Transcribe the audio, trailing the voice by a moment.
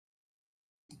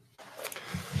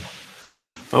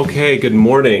Okay, good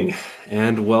morning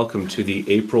and welcome to the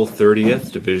April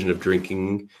 30th Division of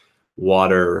Drinking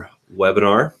Water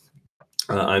webinar.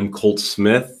 I'm Colt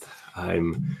Smith.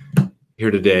 I'm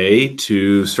here today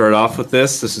to start off with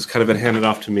this. This has kind of been handed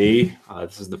off to me.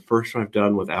 This is the first one I've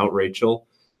done without Rachel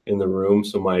in the room,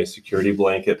 so my security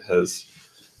blanket has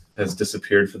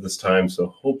disappeared for this time, so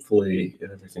hopefully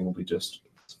everything will be just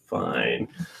fine.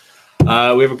 We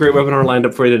have a great webinar lined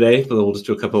up for you today, but we'll just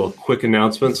do a couple of quick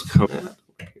announcements.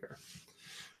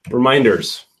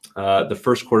 Reminders, the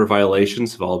first quarter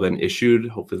violations have all been issued.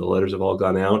 Hopefully the letters have all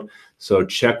gone out. So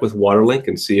check with WaterLink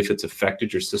and see if it's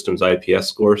affected your system's IPS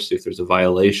score, see if there's a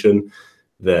violation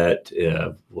that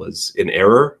was in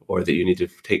error or that you need to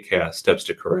take steps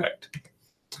to correct.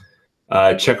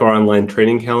 Check our online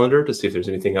training calendar to see if there's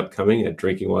anything upcoming at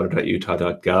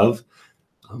drinkingwater.utah.gov.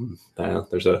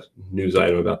 There's a news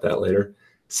item about that later.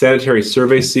 Sanitary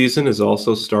survey season is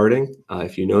also starting.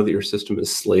 If you know that your system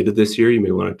is slated this year, you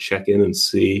may want to check in and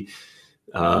see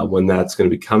when that's going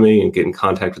to be coming and get in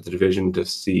contact with the division to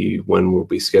see when we'll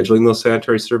be scheduling those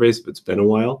sanitary surveys if it's been a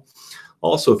while.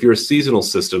 Also, if you're a seasonal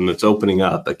system that's opening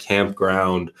up, a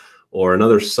campground or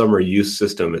another summer use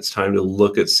system, it's time to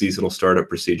look at seasonal startup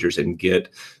procedures and get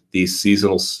the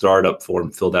seasonal startup form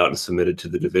filled out and submitted to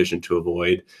the division to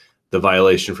avoid the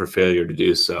violation for failure to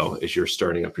do so as you're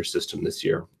starting up your system this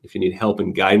year. If you need help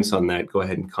and guidance on that, go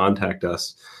ahead and contact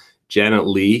us. Janet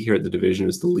Lee here at the division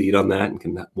is the lead on that and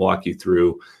can walk you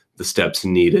through the steps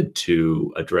needed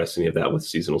to address any of that with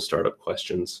seasonal startup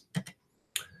questions.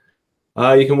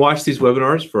 You can watch these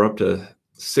webinars for up to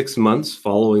 6 months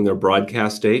following their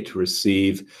broadcast date to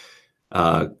receive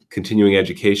continuing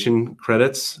education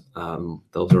credits.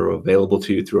 Those are available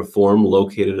to you through a form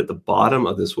located at the bottom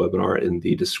of this webinar. In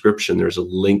the description, there's a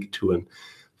link to a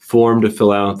form to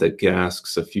fill out that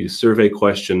asks a few survey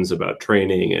questions about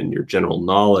training and your general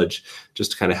knowledge,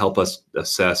 just to kind of help us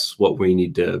assess what we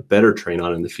need to better train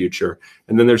on in the future.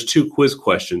 And then there's 2 quiz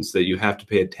questions that you have to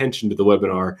pay attention to the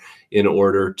webinar in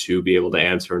order to be able to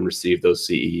answer and receive those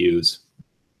CEUs.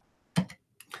 A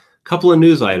couple of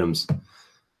news items.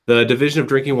 The Division of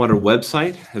Drinking Water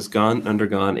website has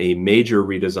undergone a major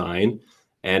redesign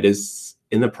and is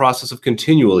in the process of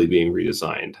continually being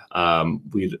redesigned.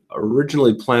 We'd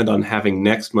originally planned on having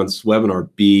next month's webinar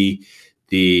be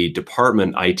the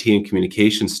department IT and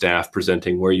communication staff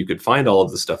presenting where you could find all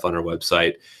of the stuff on our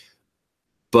website,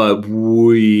 but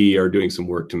we are doing some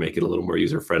work to make it a little more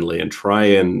user-friendly and try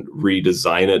and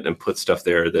redesign it and put stuff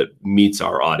there that meets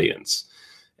our audience.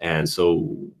 And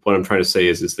so what I'm trying to say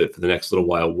is that for the next little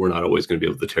while, we're not always going to be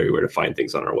able to tell you where to find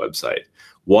things on our website.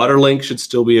 WaterLink should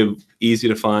still be easy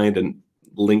to find and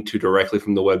link to directly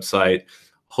from the website.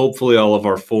 Hopefully all of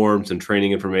our forms and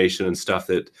training information and stuff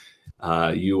that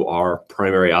you, our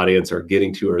primary audience, are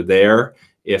getting to are there.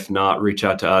 If not, reach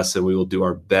out to us and we will do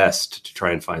our best to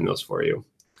try and find those for you.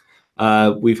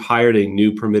 We've hired a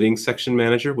new permitting section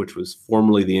manager, which was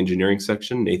formerly the engineering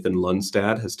section. Nathan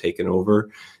Lundstad has taken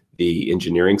over the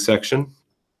engineering section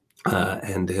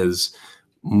and is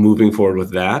moving forward with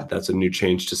that. That's a new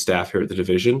change to staff here at the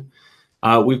division.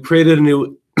 We've created a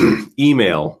new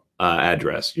email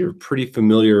address. You're pretty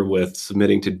familiar with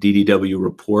submitting to DDW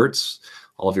reports,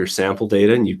 all of your sample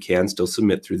data, and you can still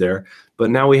submit through there.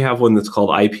 But now we have one that's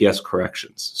called IPS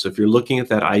corrections. So if you're looking at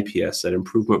that IPS, that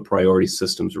Improvement Priority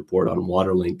Systems report on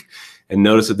WaterLink, and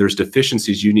notice that there's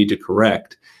deficiencies you need to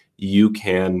correct, you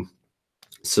can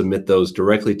submit those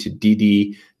directly to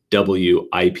DDWIPS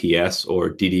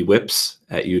or DDWIPS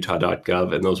at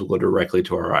utah.gov, and those will go directly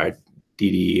to our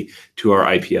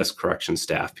IPS correction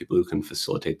staff, people who can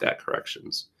facilitate that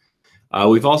corrections.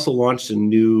 We've also launched a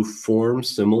new form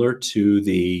similar to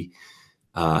the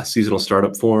seasonal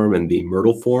startup form and the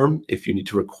Myrtle form. If you need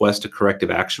to request a corrective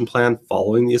action plan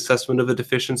following the assessment of a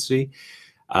deficiency,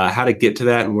 how to get to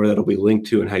that and where that'll be linked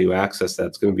to and how you access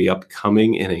that's going to be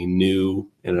upcoming in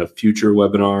a future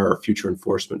webinar or future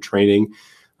enforcement training.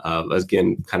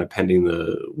 Again, kind of pending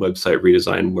the website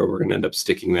redesign where we're going to end up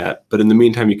sticking that. But in the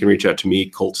meantime, you can reach out to me,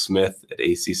 Colt Smith at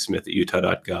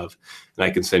acsmith@utah.gov, and I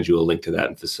can send you a link to that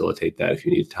and facilitate that if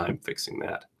you need time fixing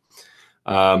that.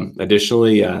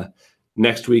 Additionally,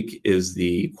 next week is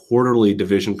the quarterly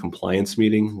division compliance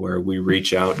meeting where we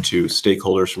reach out to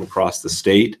stakeholders from across the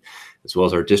state, as well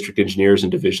as our district engineers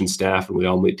and division staff, and we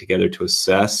all meet together to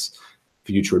assess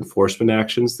future enforcement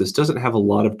actions. This doesn't have a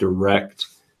lot of direct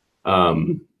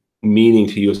meaning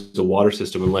to you as a water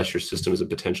system unless your system is a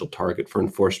potential target for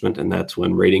enforcement, and that's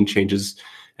when rating changes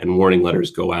and warning letters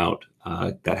go out.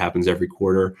 That happens every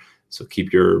quarter, so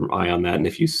keep your eye on that, and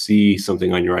if you see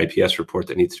something on your IPS report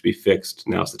that needs to be fixed,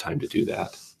 now's the time to do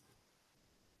that.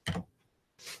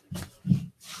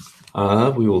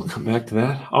 We will come back to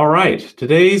that. All right,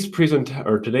 today's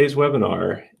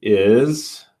webinar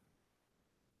is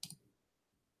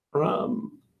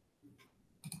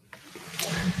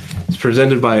it's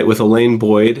presented with Alane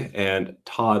Boyd and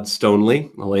Todd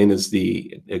Stoneley. Alane is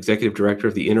the Executive Director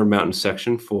of the Intermountain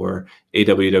Section for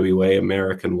AWWA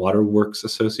American Water Works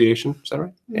Association. Is that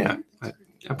right? Yeah,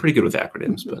 I'm pretty good with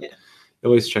acronyms, but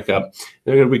always check out.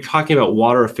 They're going to be talking about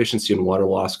water efficiency and water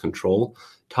loss control.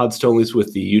 Todd Stoneley is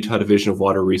with the Utah Division of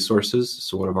Water Resources,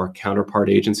 so one of our counterpart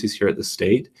agencies here at the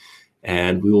state,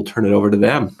 and we will turn it over to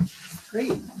them.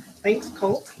 Great. Thanks,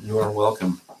 Colt. You are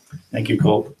welcome. Thank you,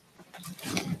 Colt.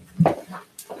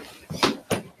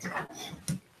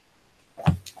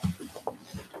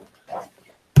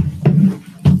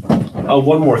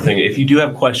 One more thing. If you do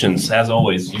have questions, as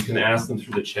always, you can ask them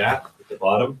through the chat at the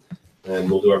bottom,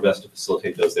 and we'll do our best to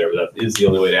facilitate those there. But that is the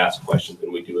only way to ask questions,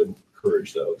 and we do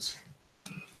encourage those.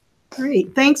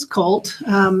 Great. Thanks, Colt.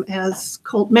 As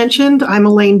Colt mentioned, I'm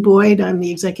Alane Boyd. I'm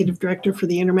the Executive Director for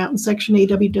the Intermountain Section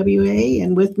AWWA,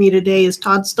 and with me today is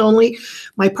Todd Stoneley,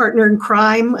 my partner in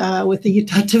crime with the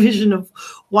Utah Division of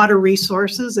Water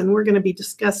Resources, and we're going to be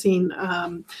discussing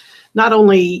not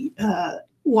only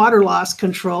water loss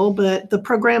control, but the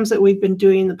programs that we've been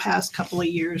doing the past couple of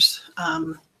years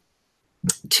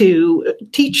to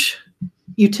teach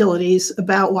utilities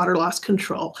about water loss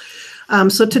control.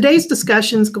 So today's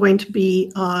discussion is going to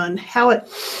be on how it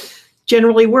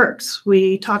generally works.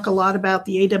 We talk a lot about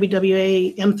the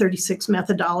AWWA M36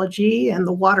 methodology and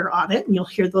the water audit, and you'll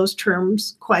hear those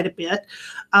terms quite a bit.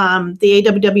 The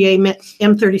AWWA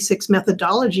M36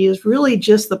 methodology is really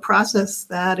just the process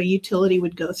that a utility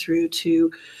would go through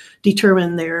to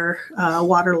determine their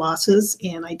water losses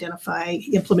and identify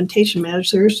implementation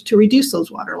measures to reduce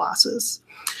those water losses.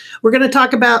 We're going to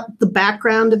talk about the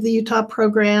background of the Utah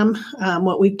program,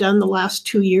 what we've done the last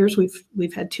 2 years.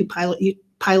 We've had two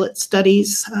pilot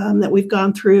studies that we've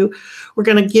gone through. We're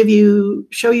going to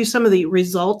show you some of the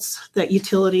results that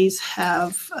utilities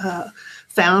have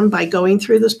found by going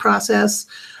through this process.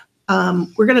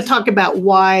 We're going to talk about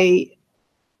why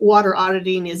water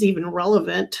auditing is even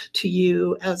relevant to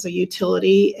you as a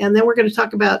utility. And then we're going to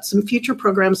talk about some future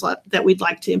programs that we'd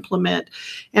like to implement.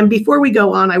 And before we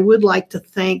go on, I would like to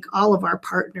thank all of our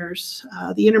partners.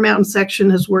 The Intermountain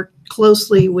Section has worked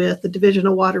closely with the Division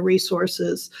of Water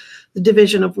Resources, the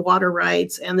Division of Water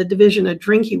Rights, and the Division of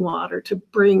Drinking Water to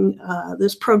bring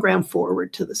this program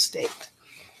forward to the state.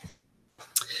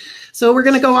 So we're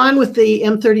going to go on with the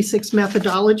M36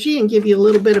 methodology and give you a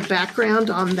little bit of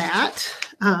background on that.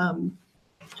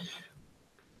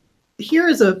 Here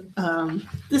is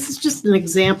this is just an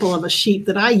example of a sheet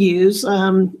that I use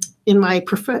in my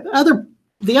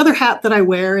the other hat that I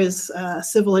wear is a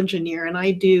civil engineer, and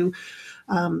I do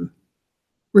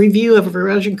review of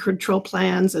erosion control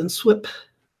plans and SWIP,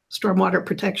 stormwater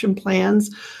protection plans,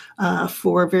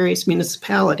 for various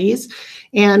municipalities.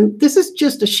 And this is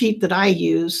just a sheet that I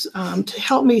use to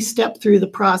help me step through the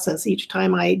process each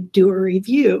time I do a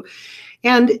review.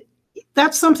 And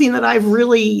that's something that I've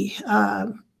really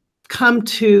come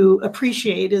to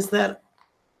appreciate, is that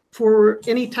for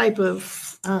any type of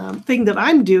thing that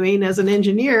I'm doing as an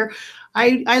engineer,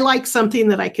 I like something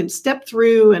that I can step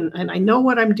through and I know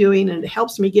what I'm doing, and it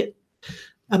helps me get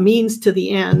a means to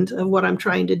the end of what I'm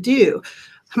trying to do.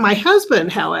 My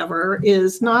husband, however,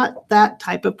 is not that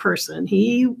type of person.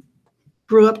 He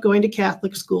grew up going to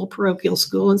Catholic school, parochial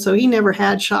school, and so he never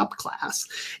had shop class.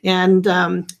 And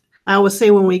I always say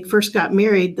when we first got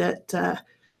married that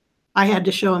I had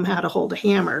to show him how to hold a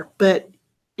hammer.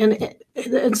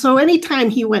 And so anytime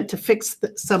he went to fix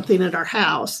something at our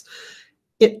house,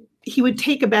 he would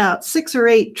take about 6 or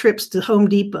 8 trips to Home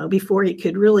Depot before he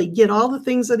could really get all the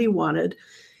things that he wanted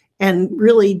and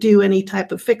really do any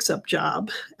type of fix-up job.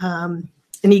 And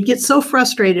he'd get so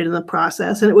frustrated in the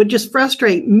process, and it would just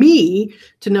frustrate me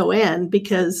to no end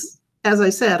because, as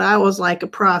I said, I was like a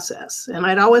process. And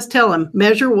I'd always tell him,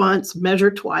 measure once,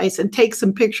 measure twice, and take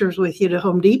some pictures with you to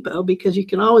Home Depot, because you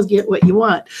can always get what you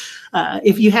want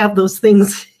if you have those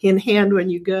things in hand when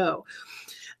you go.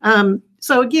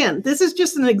 So again, this is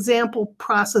just an example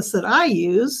process that I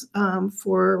use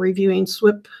for reviewing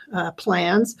SWIP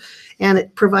plans, and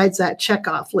it provides that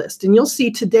checkoff list. And you'll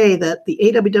see today that the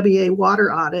AWWA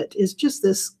Water Audit is just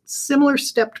this similar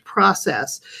stepped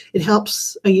process. It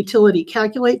helps a utility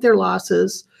calculate their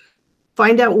losses,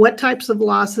 find out what types of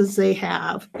losses they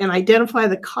have, and identify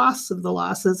the costs of the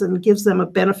losses, and gives them a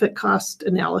benefit cost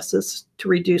analysis to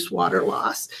reduce water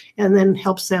loss, and then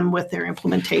helps them with their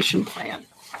implementation plan.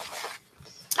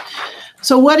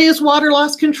 So what is water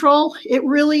loss control? It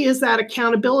really is that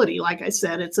accountability. Like I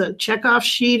said, it's a checkoff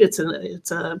sheet. It's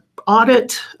a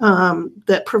audit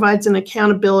that provides an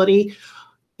accountability.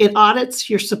 It audits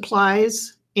your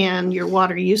supplies and your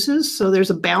water uses. So there's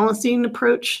a balancing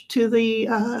approach to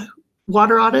the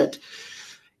water audit.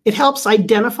 It helps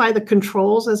identify the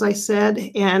controls, as I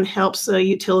said, and helps a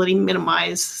utility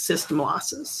minimize system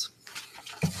losses.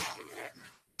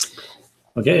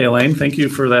 Okay, Elaine, thank you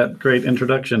for that great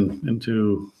introduction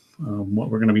into what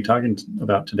we're going to be talking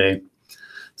about today.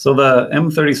 So the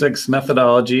M36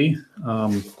 methodology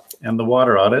and the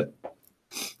water audit,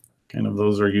 kind of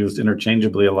those are used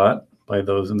interchangeably a lot by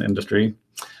those in the industry.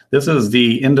 This is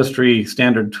the industry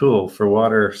standard tool for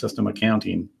water system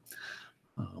accounting.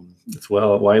 It's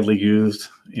widely used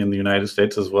in the United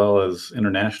States as well as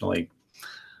internationally.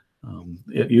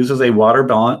 It uses a water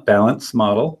balance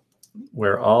model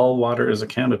where all water is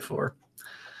accounted for.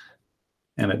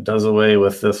 And it does away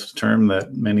with this term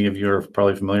that many of you are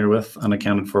probably familiar with,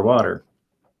 unaccounted for water.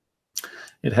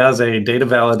 It has a data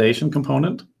validation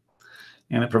component,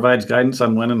 and it provides guidance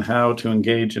on when and how to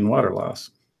engage in water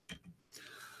loss.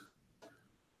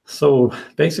 So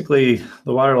basically,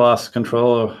 the water loss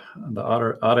control, the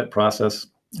audit process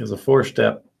is a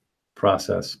 4-step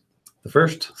process. The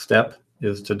first step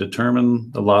is to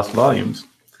determine the loss volumes.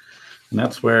 And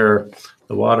that's where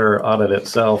the water audit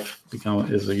itself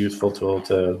is a useful tool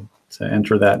to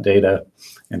enter that data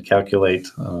and calculate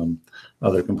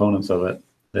other components of it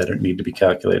that need to be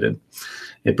calculated.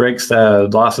 It breaks the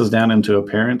losses down into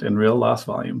apparent and real loss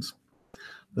volumes.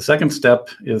 The second step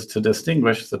is to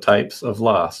distinguish the types of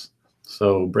loss.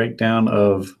 So breakdown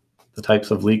of the types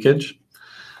of leakage,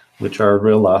 which are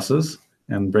real losses,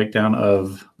 and breakdown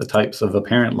of the types of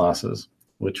apparent losses,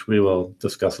 which we will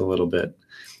discuss a little bit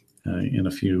in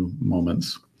a few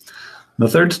moments. The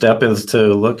third step is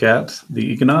to look at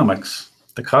the economics,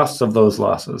 the costs of those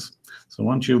losses. So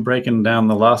once you've broken down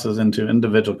the losses into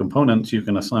individual components, you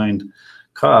can assign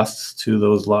costs to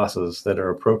those losses that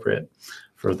are appropriate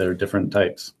for their different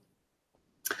types.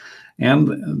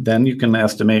 And then you can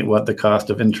estimate what the cost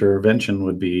of intervention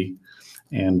would be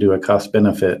and do a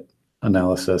cost-benefit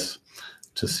analysis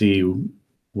to see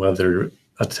whether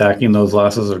attacking those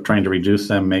losses or trying to reduce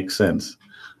them makes sense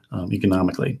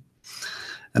economically.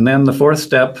 And then the fourth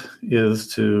step is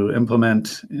to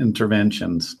implement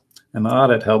interventions. And the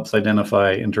audit helps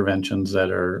identify interventions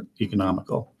that are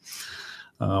economical.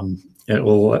 It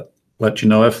will let you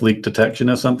know if leak detection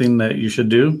is something that you should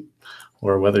do,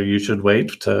 or whether you should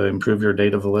wait to improve your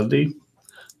data validity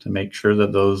to make sure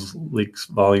that those leaks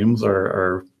volumes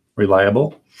are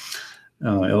reliable.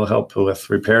 It'll help with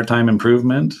repair time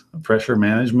improvement, pressure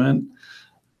management,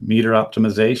 meter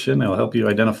optimization. It'll help you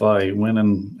identify when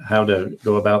and how to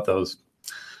go about those.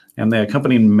 And the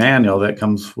accompanying manual that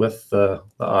comes with the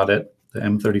audit, the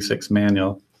M36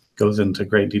 manual, goes into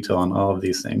great detail on all of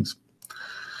these things.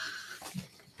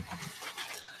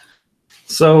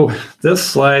 So this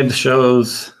slide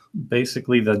shows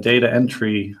basically the data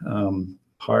entry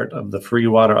part of the free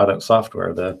water audit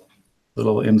software. The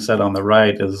little inset on the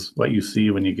right is what you see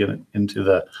when you get into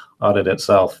the audit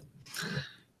itself.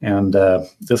 And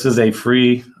this is a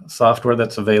free software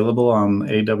that's available on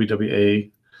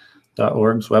AWWA.org's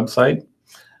website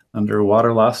under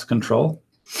water loss control.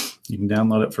 You can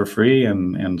download it for free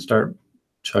and start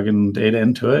chugging data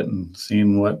into it and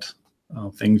seeing what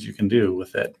things you can do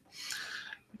with it.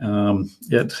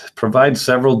 It provides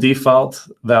several default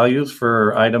values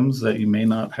for items that you may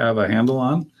not have a handle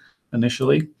on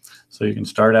initially. So you can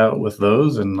start out with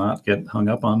those and not get hung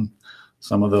up on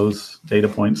some of those data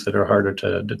points that are harder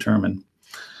to determine.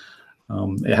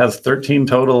 It has 13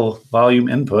 total volume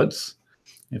inputs.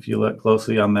 If you look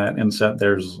closely on that inset,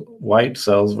 there's white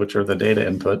cells, which are the data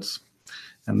inputs.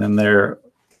 And then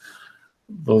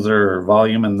those are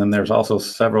volume, and then there's also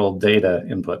several data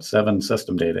inputs, 7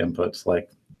 system data inputs, like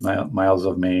miles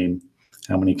of main,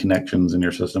 how many connections in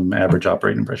your system, average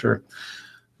operating pressure,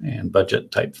 and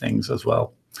budget type things as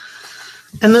well.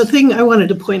 And the thing I wanted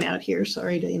to point out here,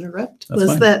 sorry to interrupt, That's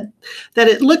was fine. that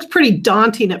it looks pretty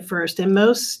daunting at first, and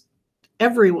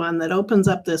everyone that opens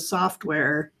up this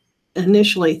software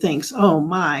initially thinks, oh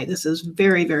my, this is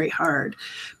very, very hard.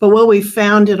 But what we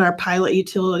found in our pilot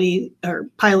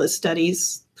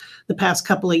studies the past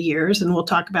couple of years, and we'll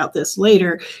talk about this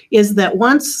later, is that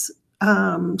once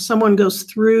someone goes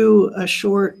through a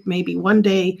short, maybe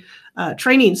 1-day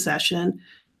training session,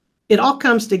 it all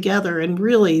comes together, and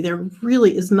really, this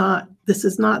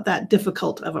is not that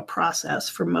difficult of a process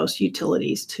for most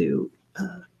utilities to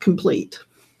complete.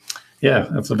 Yeah,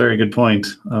 that's a very good point.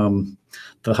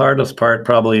 The hardest part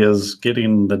probably is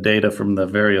getting the data from the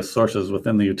various sources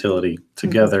within the utility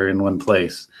together in one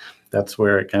place. that's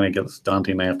where it kind of gets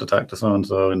daunting. I have to talk to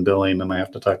so-and-so in billing, and I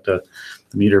have to talk to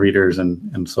the meter readers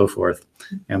and so forth,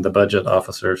 and the budget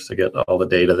officers to get all the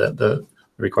data that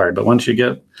required. But once you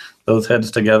get those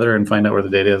heads together and find out where the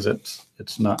data is,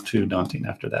 it's not too daunting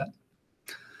after that.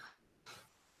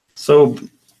 So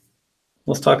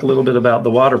let's talk a little bit about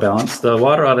the water balance. The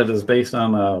water audit is based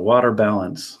on a water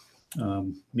balance,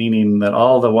 meaning that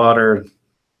all the water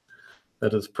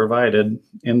that is provided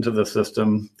into the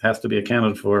system has to be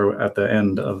accounted for at the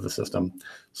end of the system.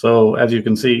 So as you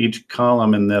can see, each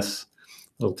column in this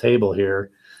little table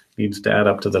here needs to add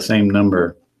up to the same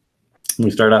number. We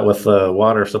start out with the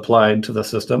water supplied to the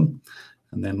system,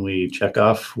 and then we check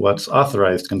off what's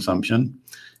authorized consumption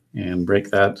and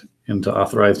break that into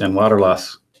authorized and water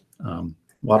losses. And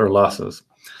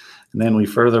then we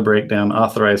further break down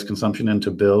authorized consumption into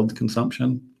billed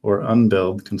consumption or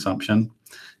unbilled consumption.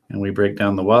 And we break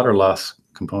down the water loss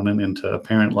component into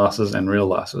apparent losses and real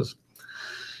losses.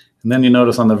 And then you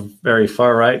notice on the very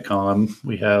far right column,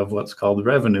 we have what's called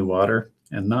revenue water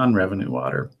and non-revenue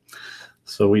water.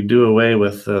 So we do away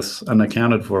with this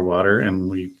unaccounted for water, and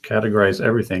we categorize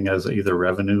everything as either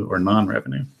revenue or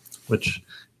non-revenue, which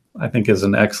I think is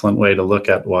an excellent way to look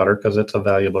at water because it's a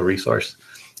valuable resource.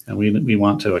 And we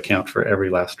want to account for every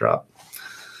last drop.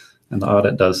 And the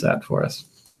audit does that for us.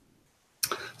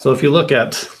 So if you look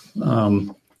at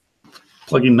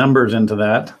plugging numbers into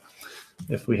that,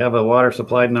 if we have a water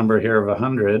supplied number here of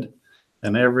 100,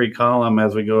 then every column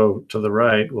as we go to the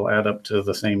right will add up to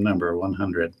the same number,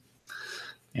 100.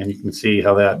 And you can see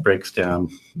how that breaks down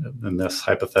in this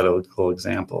hypothetical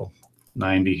example.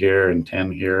 90 here and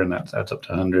 10 here, and that adds up to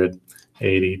 100,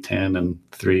 80, 10, and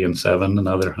 3 and 7,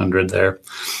 another 100 there.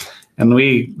 And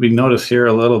we notice here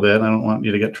a little bit, I don't want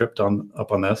you to get tripped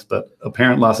up on this, but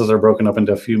apparent losses are broken up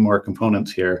into a few more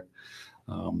components here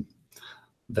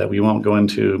that we won't go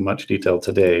into much detail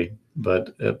today,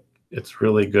 but it's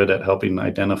really good at helping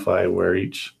identify where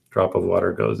each drop of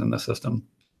water goes in the system.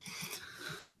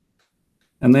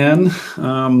 And then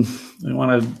we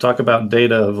want to talk about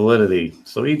data validity.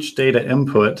 So each data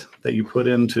input that you put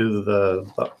into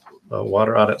the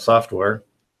water audit software,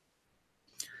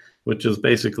 which is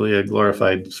basically a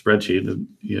glorified spreadsheet,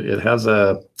 it has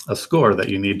a score that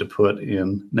you need to put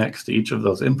in next to each of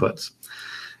those inputs.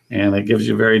 And it gives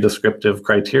you very descriptive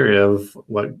criteria of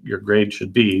what your grade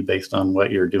should be based on what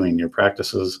you're doing, your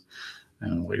practices,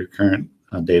 and what your current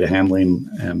data handling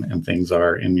and things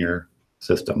are in your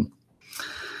system.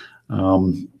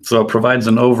 So it provides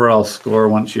an overall score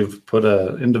once you've put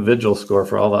an individual score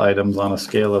for all the items on a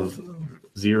scale of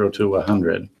 0 to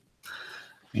 100.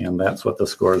 And that's what the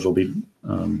scores will be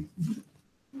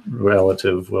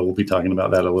relative. We'll be talking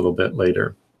about that a little bit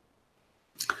later.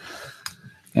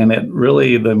 And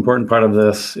the important part of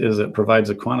this is it provides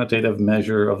a quantitative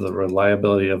measure of the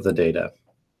reliability of the data.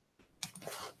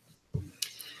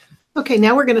 Okay,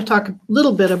 now we're going to talk a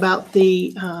little bit about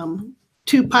the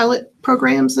 2 pilot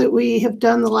programs that we have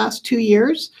done the last 2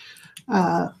 years.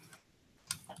 There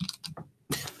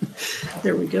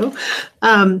we go.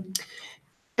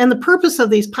 And the purpose of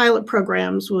these pilot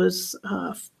programs was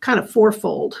kind of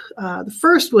fourfold. The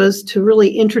first was to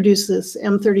really introduce this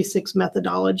M36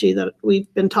 methodology that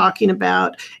we've been talking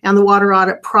about and the water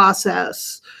audit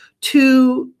process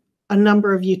to a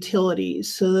number of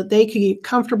utilities so that they could get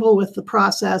comfortable with the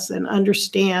process and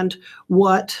understand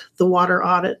what the water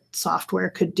audit software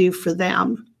could do for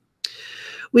them.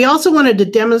 We also wanted to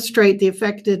demonstrate the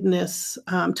effectiveness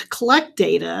to collect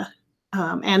data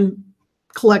and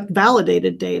collect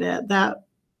validated data that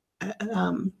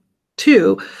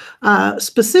too,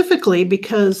 specifically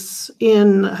because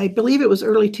in, I believe it was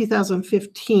early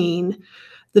 2015,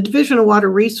 the Division of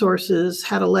Water Resources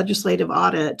had a legislative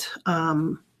audit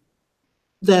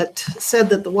that said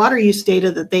that the water use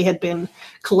data that they had been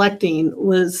collecting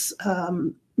was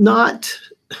not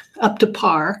up to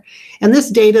par. And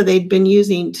this data they'd been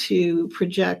using to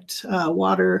project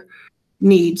water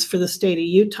needs for the state of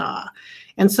Utah.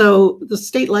 And so the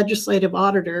state legislative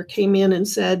auditor came in and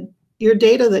said, your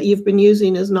data that you've been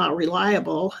using is not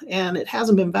reliable and it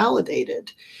hasn't been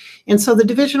validated. And so the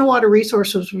Division of Water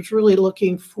Resources was really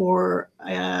looking for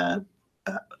a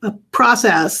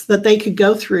process that they could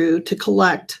go through to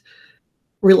collect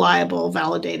reliable,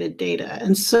 validated data.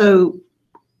 And so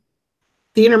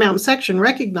the Intermountain section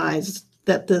recognized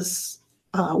that this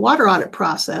water audit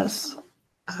process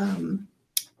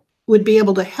would be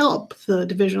able to help the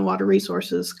Division of Water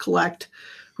Resources collect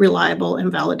reliable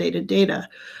and validated data.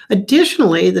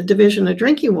 Additionally, the Division of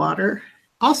Drinking Water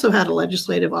also had a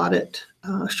legislative audit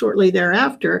shortly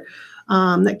thereafter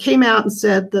that came out and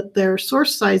said that their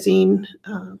source sizing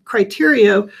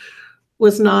criteria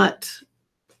was not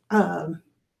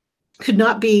could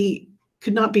not be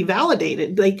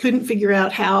validated. They couldn't figure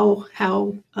out how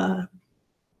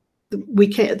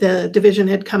the division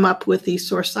had come up with these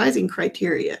source sizing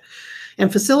criteria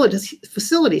and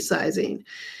facility sizing.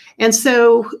 And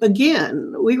so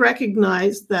again, we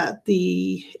recognized that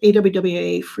the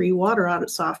AWWA free water audit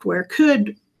software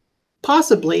could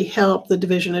possibly help the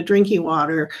Division of Drinking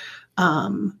Water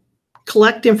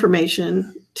collect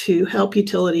information to help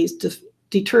utilities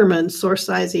determine source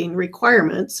sizing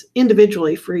requirements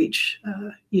individually for each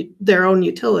their own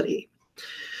utility.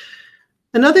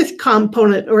 Another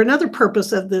component or another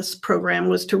purpose of this program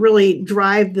was to really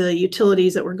drive the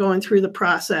utilities that were going through the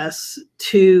process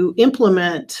to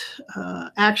implement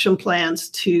action plans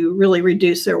to really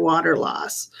reduce their water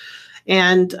loss.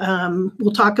 And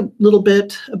we'll talk a little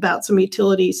bit about some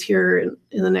utilities here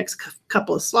in the next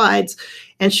couple of slides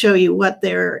and show you what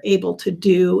they're able to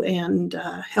do and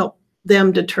help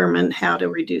them determine how to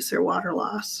reduce their water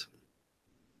loss.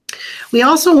 We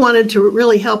also wanted to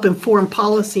really help inform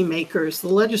policymakers, the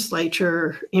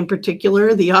legislature in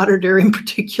particular, the auditor in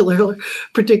particular,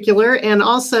 and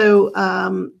also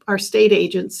our state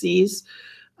agencies,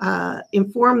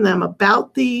 inform them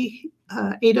about the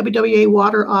AWWA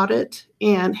water audit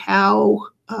and how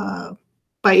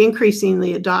by increasing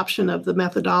the adoption of the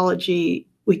methodology,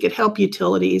 we could help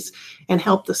utilities and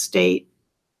help the state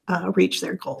reach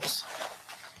their goals.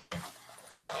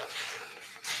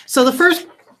 So the first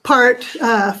part,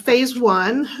 phase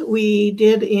one, we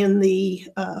did in the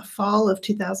fall of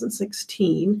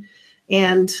 2016.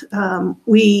 And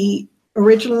we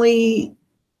originally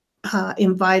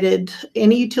invited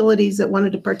any utilities that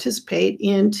wanted to participate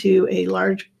into a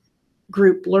large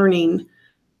group learning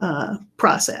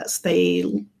process.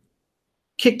 They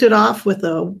kicked it off with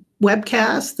a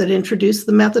webcast that introduced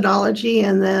the methodology,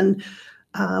 and then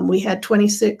we had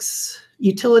 26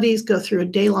 utilities go through a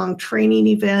day-long training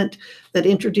event that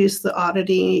introduced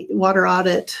the water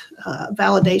audit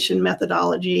validation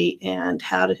methodology and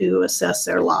how to assess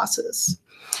their losses.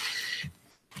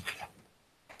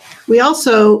 We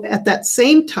also, at that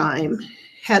same time,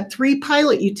 had 3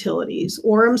 pilot utilities,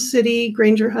 Orem City,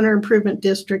 Granger Hunter Improvement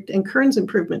District, and Kearns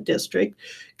Improvement District,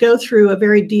 go through a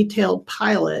very detailed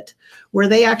pilot where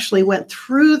they actually went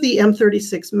through the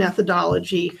M36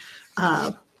 methodology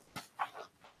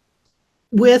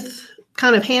with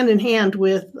kind of hand in hand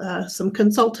with some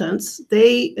consultants.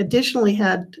 They additionally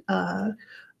had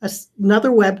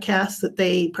another webcast that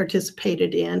they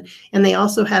participated in, and they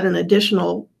also had an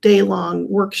additional day-long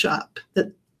workshop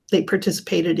that they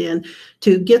participated in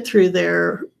to get through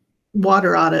their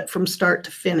water audit from start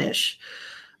to finish.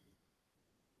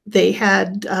 They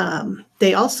had,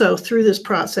 they also, through this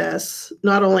process,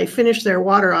 not only finished their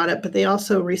water audit, but they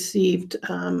also received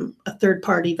a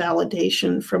third-party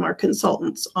validation from our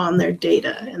consultants on their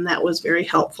data, and that was very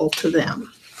helpful to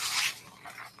them.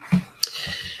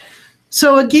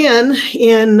 So again,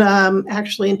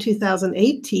 actually in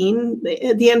 2018,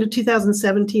 at the end of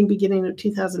 2017, beginning of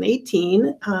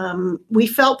 2018, we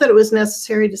felt that it was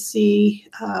necessary to see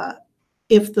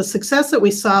if the success that we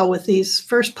saw with these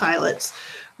first pilots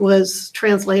was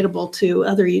translatable to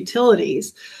other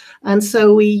utilities. And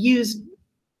so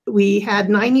we had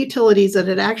 9 utilities that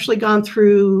had actually gone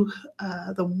through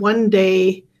the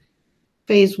one-day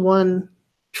phase 1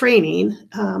 training,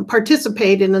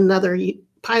 participate in another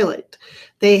pilot.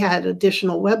 They had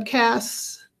additional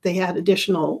webcasts, they had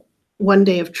additional 1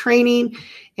 day of training,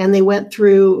 and they went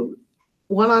through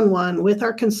one-on-one with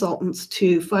our consultants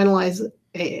to finalize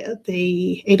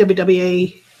the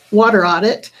AWWA water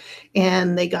audit,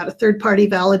 and they got a third-party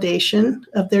validation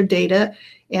of their data,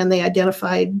 and they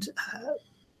identified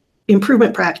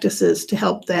improvement practices to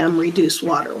help them reduce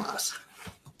water loss.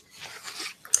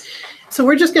 So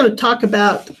we're just going to talk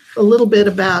about a little bit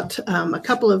about a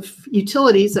couple of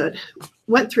utilities that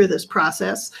went through this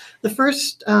process. The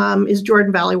first is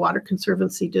Jordan Valley Water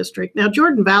Conservancy District. Now,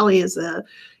 Jordan Valley is a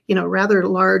rather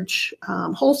large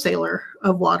wholesaler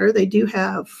of water. They do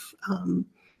have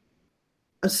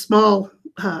a small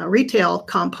retail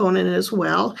component as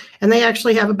well, and they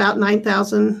actually have about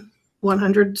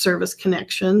 9,100 service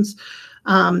connections.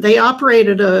 They operate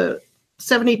at a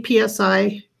 70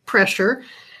 psi pressure.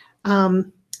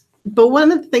 But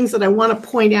one of the things that I want to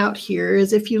point out here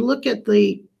is if you look at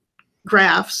the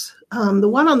graphs, the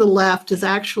one on the left is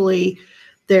actually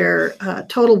their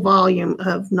total volume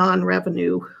of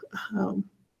non-revenue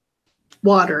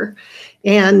water.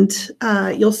 And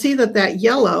you'll see that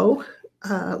yellow,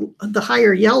 the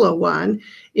higher yellow one,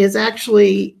 is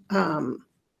actually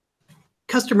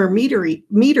customer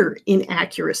meter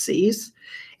inaccuracies.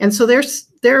 And so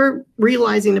they're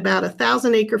realizing about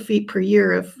 1,000 acre-feet per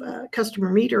year of customer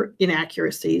meter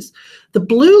inaccuracies. The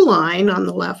blue line on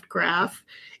the left graph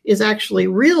is actually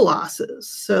real losses.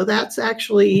 So that's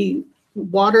actually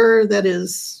water that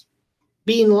is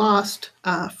being lost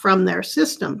from their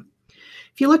system.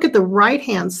 If you look at the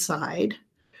right-hand side,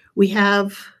 we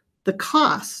have the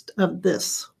cost of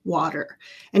this water.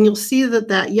 And you'll see that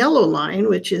that yellow line,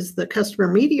 which is the customer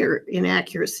meter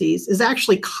inaccuracies, is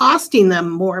actually costing them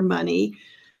more money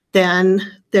than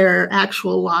their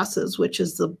actual losses, which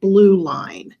is the blue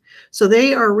line. So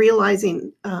they are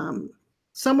realizing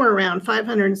somewhere around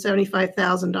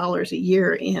 $575,000 a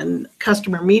year in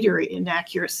customer meter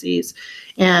inaccuracies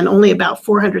and only about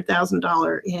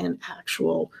 $400,000 in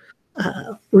actual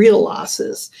real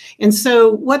losses. And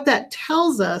so what that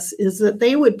tells us is that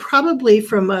they would probably,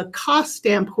 from a cost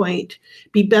standpoint,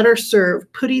 be better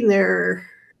served putting their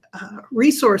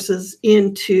resources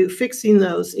into fixing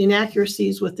those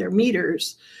inaccuracies with their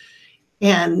meters.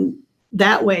 And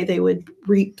that way they would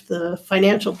reap the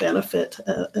financial benefit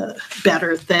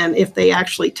better than if they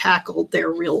actually tackled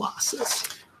their real losses.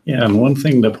 Yeah, and one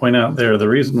thing to point out there, the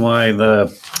reason why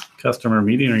the customer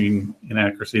metering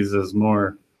inaccuracies is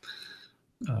more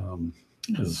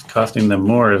is costing them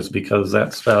more is because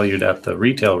that's valued at the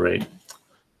retail rate,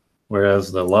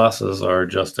 whereas the losses are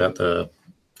just at the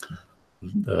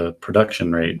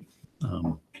production rate.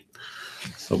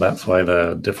 So that's why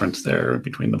the difference there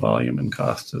between the volume and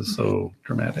cost is so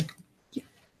dramatic.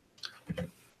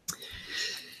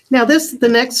 Now the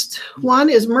next one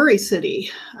is Murray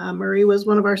City. Murray was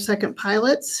one of our second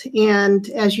pilots. And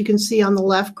as you can see on the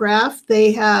left graph,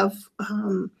 they have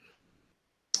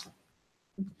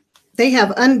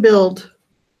unbilled,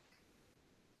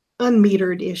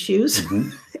 unmetered issues,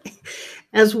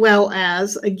 as well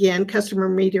as, again, customer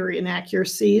meter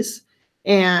inaccuracies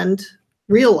and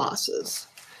real losses.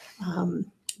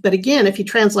 But again, if you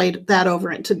translate that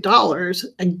over into dollars,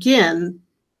 again,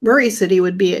 Murray City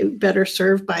would be better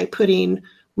served by putting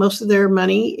most of their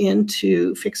money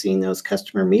into fixing those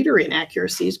customer meter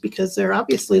inaccuracies because they're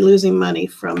obviously losing money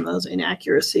from those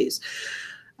inaccuracies.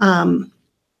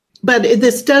 But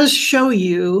this does show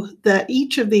you that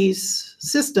each of these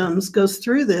systems goes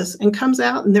through this and comes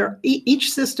out, and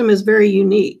each system is very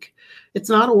unique. It's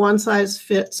not a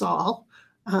one-size-fits-all.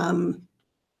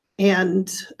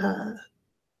 And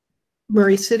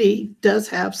Murray City does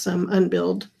have some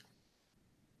unbilled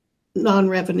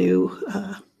non-revenue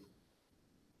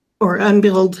or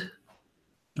unmetered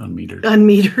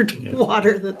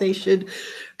water that they should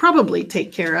probably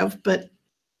take care of, but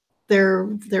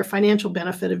their financial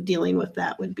benefit of dealing with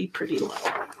that would be pretty low.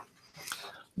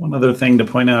 One other thing to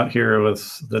point out here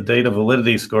was the data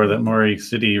validity score that Murray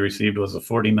City received was a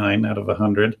 49 out of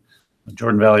 100.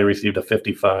 Jordan Valley received a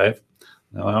 55.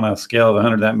 Now, on a scale of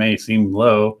 100, that may seem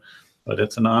low, but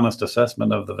it's an honest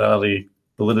assessment of the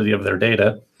validity of their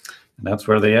data, and that's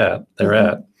where they're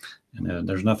at. And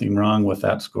there's nothing wrong with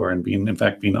that score. And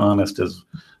being honest is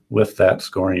with that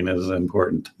scoring is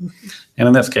important. And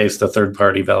in this case, the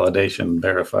third-party validation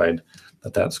verified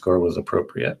that score was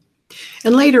appropriate.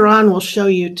 And later on, we'll show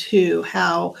you too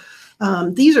how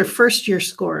these are first-year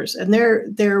scores, and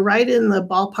they're right in the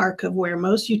ballpark of where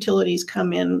most utilities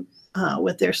come in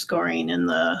with their scoring. In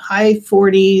the high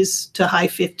 40s to high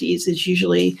 50s is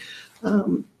usually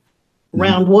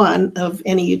round one of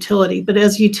any utility. But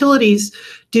as utilities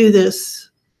do this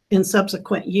in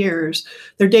subsequent years,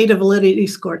 their data validity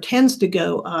score tends to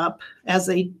go up as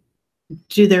they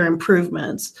do their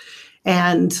improvements.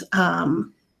 And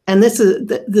this is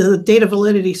the data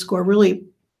validity score really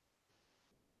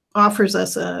offers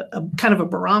us a kind of a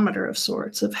barometer of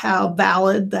sorts of how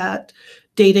valid that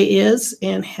data is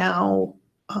and how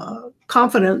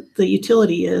confident the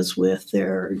utility is with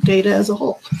their data as a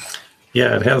whole.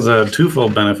 Yeah, it has a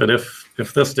twofold benefit.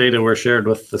 If this data were shared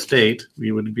with the state,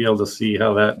 we would be able to see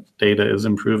how that data is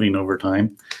improving over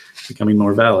time, becoming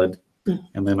more valid,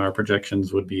 and then our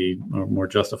projections would be more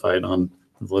justified on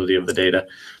the validity of the data.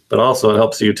 But also it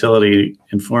helps the utility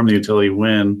inform the utility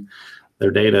when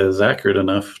their data is accurate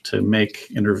enough to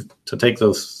take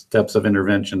those steps of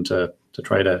intervention to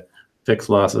try to fix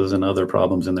losses and other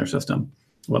problems in their system.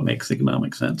 What makes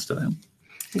economic sense to them.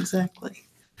 Exactly.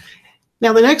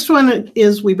 Now, the next one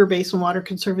is Weber Basin Water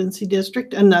Conservancy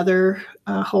District, another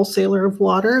wholesaler of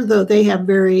water, though they have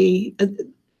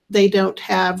they don't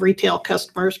have retail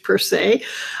customers per se,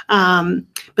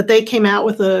 but they came out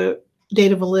with a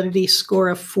data validity score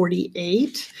of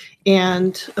 48.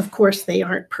 And of course, they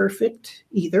aren't perfect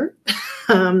either.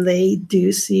 They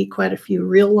do see quite a few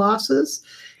real losses,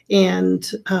 and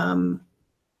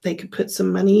they could put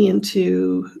some money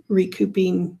into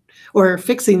recouping or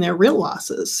fixing their real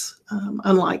losses,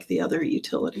 unlike the other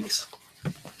utilities.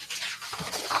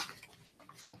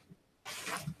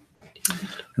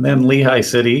 And then Lehi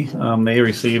City, they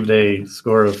received a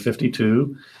score of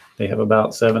 52. They have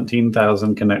about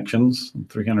 17,000 connections,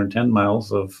 310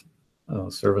 miles of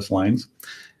service lines.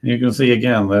 And you can see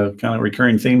again, the kind of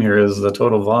recurring theme here is the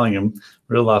total volume.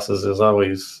 Real losses is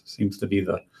always seems to be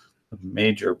the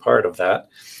major part of that.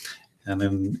 And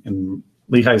in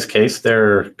Lehi's case,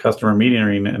 their customer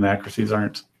metering inaccuracies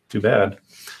aren't too bad.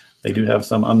 They do have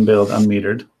some unbilled,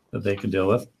 unmetered that they could deal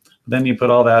with. Then you put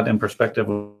all that in perspective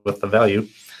with the value,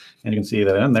 and you can see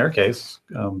that in their case,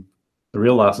 the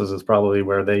real losses is probably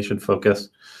where they should focus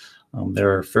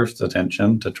their first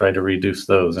attention to try to reduce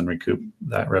those and recoup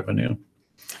that revenue,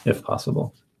 if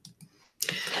possible.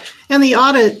 And the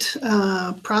audit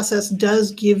process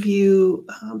does give you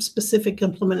specific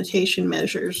implementation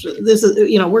measures. This is,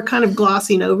 we're kind of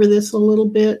glossing over this a little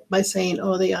bit by saying,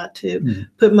 oh, they ought to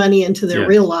put money into their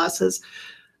real losses.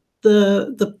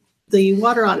 The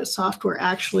water audit software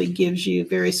actually gives you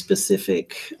very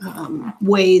specific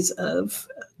ways of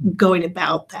going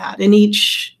about that. And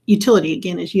each utility,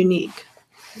 again, is unique.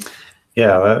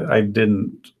 Yeah, I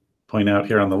didn't point out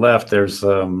here on the left, there's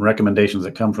recommendations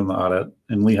that come from the audit.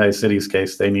 In Lehi City's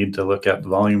case, they need to look at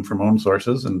volume from own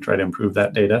sources and try to improve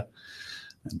that data.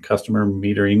 And customer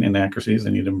metering inaccuracies,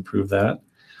 they need to improve that.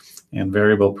 And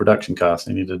variable production costs,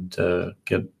 they needed to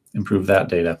improve that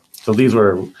data. So these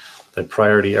were the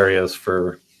priority areas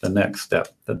for the next step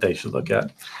that they should look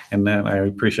at. And then I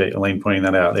appreciate Alane pointing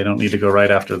that out. They don't need to go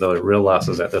right after the real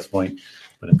losses at this point,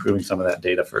 but improving some of that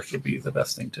data first would be the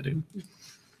best thing to do.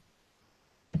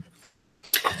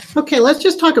 Okay, let's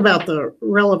just talk about the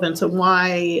relevance of why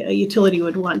a utility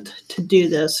would want to do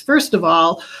this. First of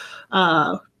all,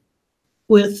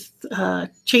 with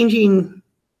changing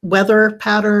weather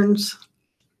patterns,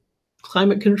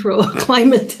 climate control,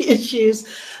 climate issues,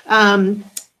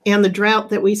 and the drought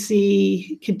that we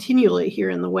see continually here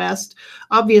in the West,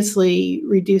 obviously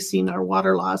reducing our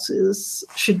water losses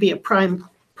should be a prime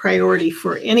priority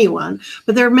for anyone.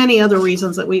 But there are many other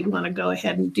reasons that we'd want to go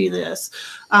ahead and do this.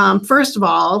 First of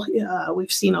all,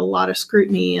 we've seen a lot of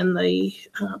scrutiny in the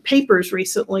papers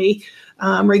recently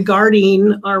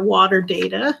regarding our water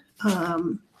data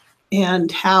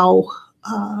and how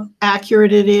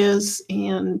accurate it is,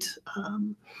 and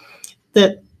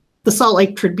that the Salt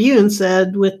Lake Tribune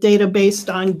said with data based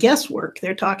on guesswork.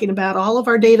 They're talking about all of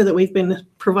our data that we've been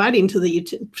providing to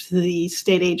the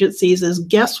state agencies is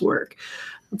guesswork.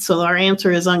 So our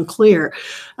answer is unclear.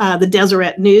 The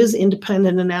Deseret News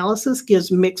independent analysis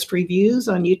gives mixed reviews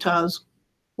on Utah's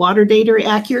water data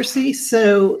accuracy.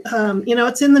 So,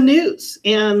 it's in the news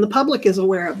and the public is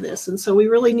aware of this. And so we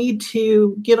really need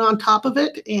to get on top of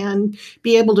it and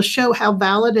be able to show how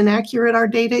valid and accurate our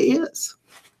data is.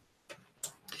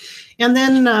 And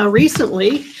then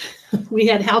recently, we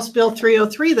had House Bill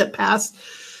 303 that passed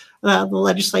the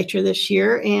legislature this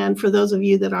year. And for those of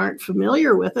you that aren't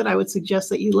familiar with it, I would suggest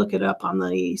that you look it up on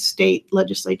the state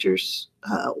legislature's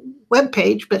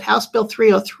webpage. But House Bill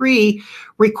 303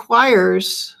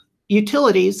 requires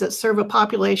utilities that serve a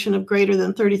population of greater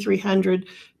than 3,300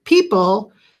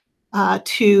 people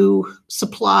to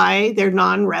supply their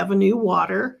non-revenue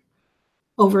water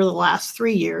over the last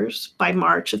 3 years by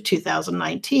March of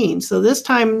 2019. So this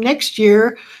time next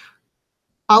year,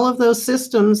 all of those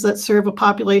systems that serve a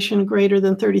population greater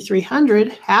than 3,300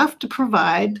 have to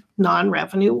provide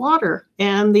non-revenue water.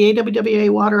 And the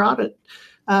AWWA Water Audit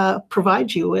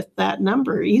provides you with that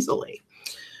number easily.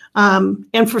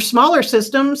 And for smaller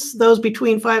systems, those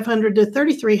between 500 to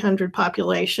 3,300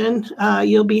 population,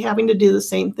 you'll be having to do the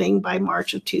same thing by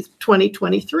March of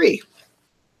 2023.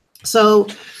 So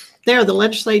there, the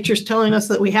legislature is telling us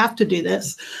that we have to do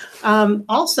this.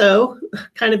 Also,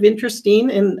 kind of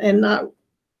interesting and not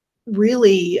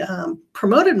really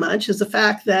promoted much is the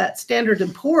fact that Standard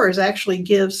 & Poor's actually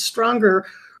gives stronger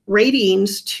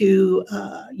ratings to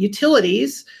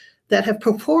utilities that have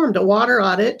performed a water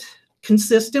audit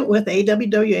consistent with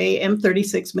AWWA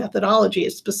M36 methodology.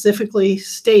 It's specifically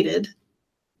stated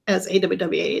as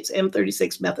AWWA, it's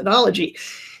M36 methodology.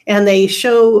 And they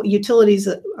show utilities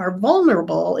that are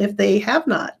vulnerable if they have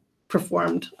not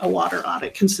performed a water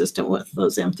audit consistent with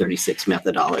those M36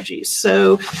 methodologies.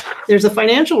 So there's a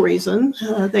financial reason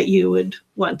that you would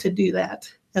want to do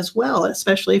that as well,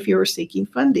 especially if you were seeking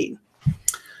funding.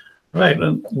 Right.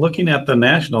 And looking at the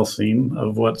national scene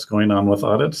of what's going on with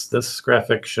audits, this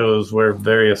graphic shows where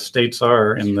various states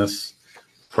are in this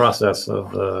process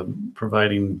of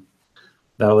providing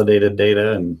validated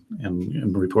data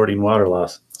and reporting water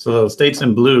loss. So the states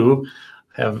in blue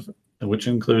have, which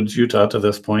includes Utah to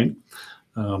this point,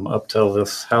 up till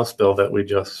this House bill that we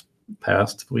just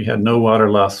passed, we had no water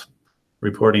loss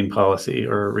reporting policy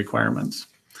or requirements.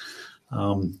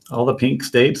 All the pink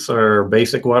states are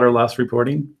basic water loss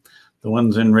reporting. The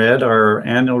ones in red are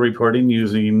annual reporting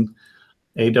using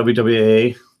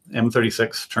AWWA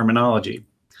M36 terminology.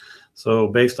 So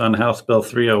based on House Bill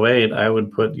 308, I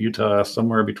would put Utah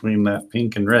somewhere between that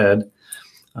pink and red.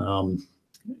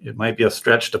 It might be a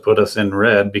stretch to put us in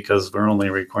red because we're only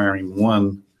requiring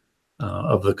one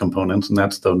of the components, and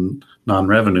that's the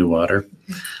non-revenue water.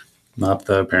 Not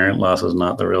the apparent losses,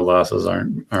 not the real losses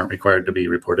aren't required to be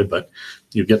reported, but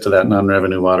you get to that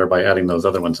non-revenue water by adding those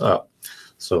other ones up.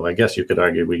 So I guess you could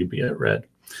argue we could be at red.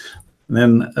 And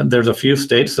then there's a few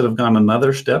states that have gone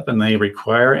another step and they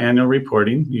require annual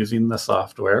reporting using the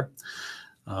software.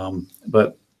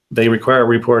 But they require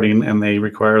reporting and they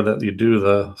require that you do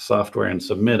the software and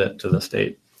submit it to the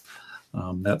state.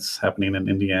 That's happening in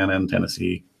Indiana and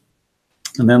Tennessee.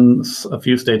 And then a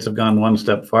few states have gone one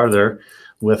step farther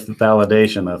with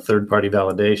validation, a third-party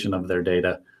validation of their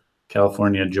data.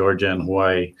 California, Georgia, and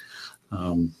Hawaii.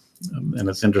 And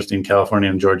it's interesting, California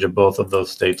and Georgia, both of those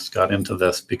states got into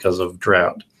this because of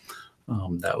drought.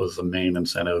 That was the main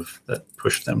incentive that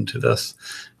pushed them to this.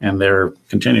 And they're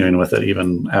continuing with it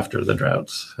even after the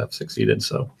droughts have succeeded.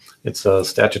 So it's a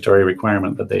statutory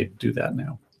requirement that they do that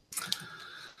now.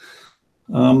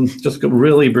 Just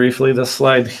really briefly, this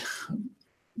slide,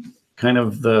 kind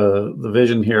of the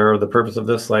vision here, or the purpose of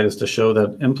this slide is to show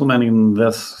that implementing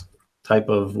this type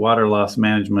of water loss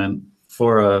management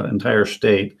for an entire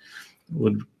state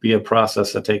would be a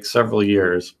process that takes several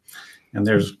years. And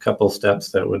there's a couple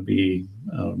steps that would be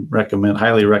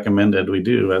highly recommended we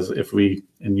do as if we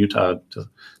in Utah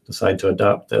decide to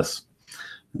adopt this.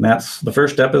 And that's the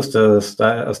first step is to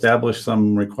establish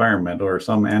some requirement or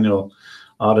some annual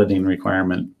auditing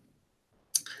requirement.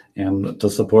 And to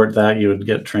support that, you would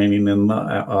get training in the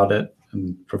audit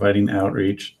and providing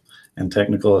outreach, and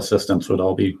technical assistance would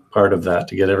all be part of that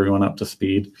to get everyone up to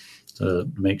speed,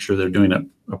 to make sure they're doing it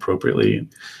appropriately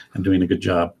and doing a good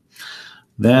job.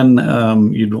 Then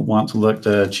you'd want to look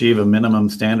to achieve a minimum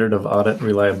standard of audit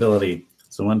reliability.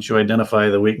 So once you identify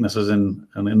the weaknesses in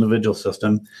an individual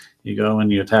system, you go and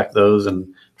you attack those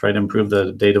and try to improve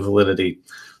the data validity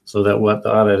so that what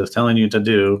the audit is telling you to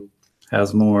do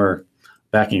has more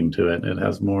backing to it. It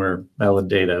has more valid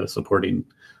data supporting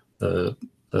the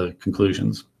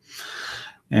conclusions.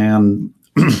 And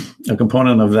a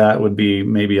component of that would be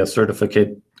maybe a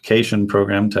certification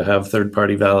program to have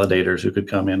third-party validators who could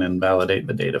come in and validate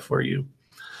the data for you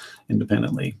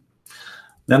independently.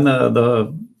 Then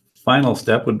the final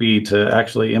step would be to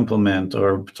actually implement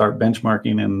or start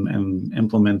benchmarking and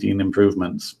implementing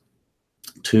improvements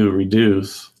to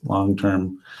reduce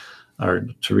long-term or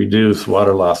to reduce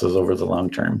water losses over the long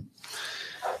term.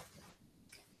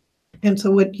 And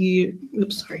so what you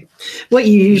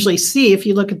usually see if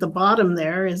you look at the bottom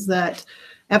there is that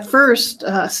at first,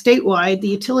 statewide, the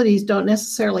utilities don't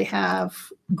necessarily have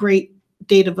great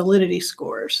data validity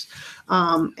scores.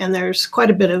 And there's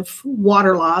quite a bit of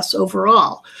water loss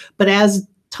overall. But as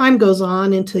time goes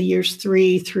on into years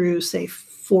 3 through say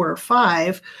 4 or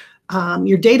 5,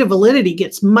 your data validity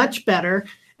gets much better.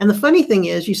 And the funny thing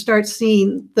is you start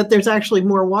seeing that there's actually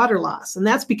more water loss. And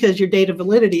that's because your data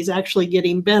validity is actually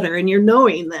getting better. And you're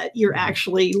knowing that you're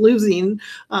actually losing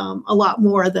a lot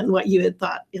more than what you had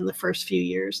thought in the first few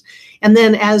years. And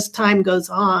then as time goes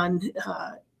on,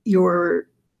 your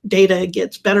data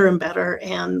gets better and better,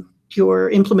 and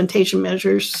your implementation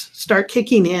measures start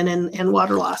kicking in, and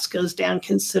water loss goes down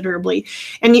considerably.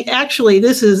 And actually,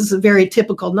 this is very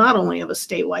typical not only of a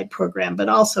statewide program, but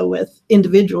also with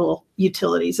individual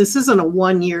utilities. This isn't a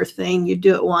one-year thing. You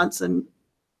do it once and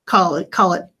call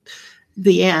it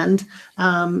the end.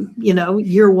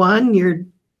 Year 1, your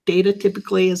data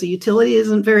typically as a utility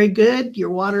isn't very good.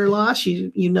 Your water loss,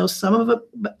 you know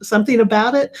something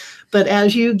about it, but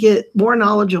as you get more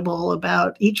knowledgeable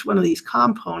about each one of these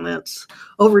components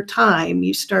over time,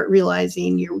 you start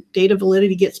realizing your data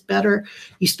validity gets better.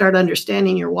 You start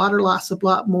understanding your water loss a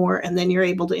lot more, and then you're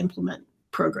able to implement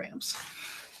programs.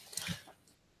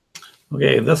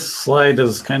 Okay, this slide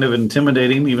is kind of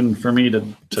intimidating even for me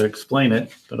to explain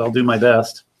it, but I'll do my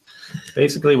best.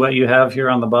 Basically, what you have here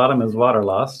on the bottom is water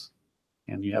loss,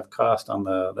 and you have cost on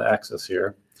the axis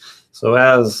here. So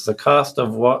as the cost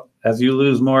of as you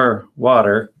lose more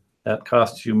water, that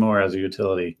costs you more as a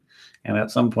utility. And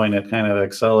at some point, it kind of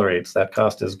accelerates. That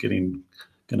cost is going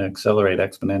to accelerate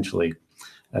exponentially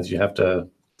as you have to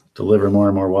deliver more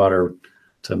and more water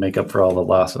to make up for all the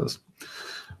losses.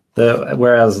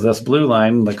 Whereas this blue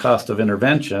line, the cost of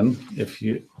intervention, if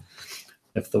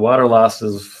the water loss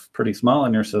is pretty small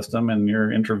in your system and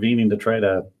you're intervening to try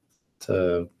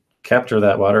to capture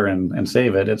that water and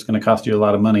save it, it's going to cost you a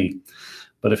lot of money.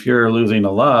 But if you're losing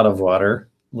a lot of water,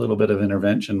 a little bit of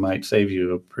intervention might save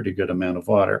you a pretty good amount of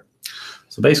water.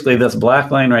 So basically this black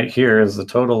line right here is the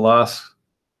total loss,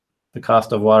 the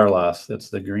cost of water loss. It's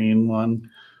the green one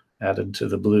added to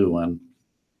the blue one.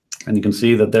 And you can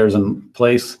see that there's a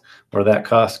place where that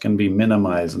cost can be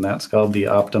minimized, and that's called the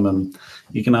optimum,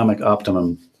 economic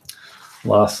optimum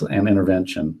loss and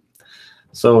intervention.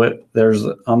 So there's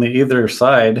on the either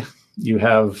side, you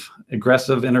have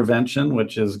aggressive intervention,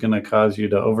 which is going to cause you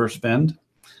to overspend.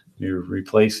 You're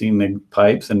replacing the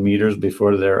pipes and meters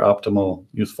before their optimal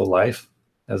useful life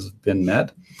has been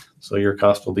met. So your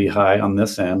cost will be high on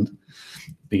this end,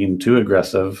 being too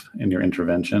aggressive in your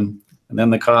intervention. And then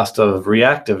the cost of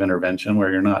reactive intervention,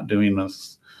 where you're not doing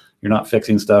this, you're not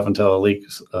fixing stuff until a leak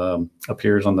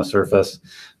appears on the surface.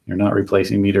 You're not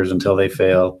replacing meters until they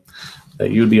fail.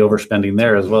 That you'd be overspending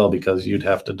there as well, because you'd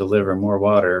have to deliver more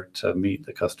water to meet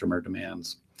the customer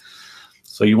demands.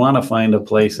 So you want to find a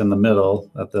place in the middle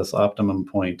at this optimum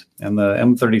point. And the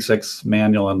M36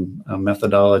 manual and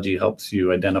methodology helps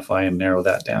you identify and narrow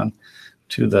that down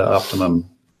to the optimum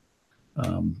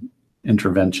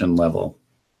intervention level.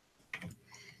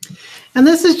 And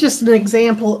this is just an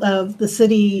example of the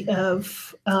city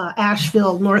of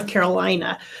Asheville, North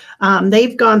Carolina.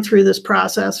 They've gone through this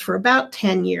process for about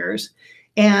 10 years.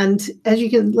 And as you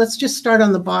can, let's just start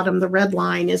on the bottom. The red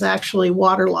line is actually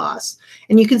water loss.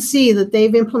 And you can see that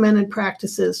they've implemented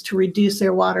practices to reduce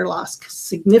their water loss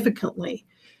significantly.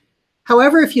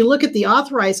 However, if you look at the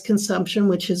authorized consumption,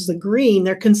 which is the green,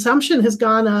 their consumption has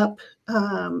gone up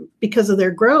because of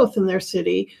their growth in their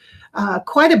city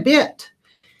quite a bit.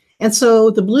 And so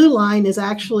the blue line is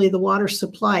actually the water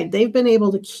supplied. They've been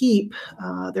able to keep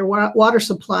their water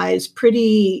supplies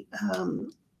pretty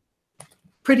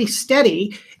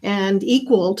steady and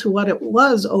equal to what it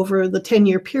was over the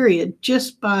 10-year period,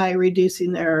 just by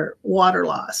reducing their water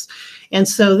loss. And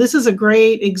so this is a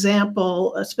great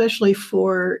example, especially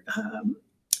for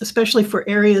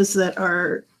areas that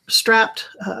are strapped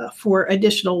for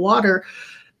additional water.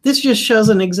 This just shows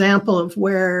an example of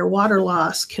where water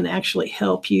loss can actually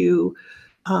help you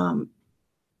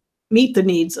meet the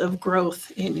needs of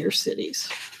growth in your cities.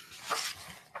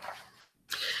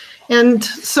 And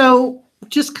so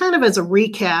just kind of as a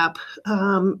recap,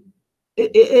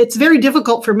 it's very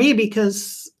difficult for me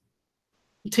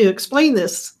to explain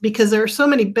this, because there are so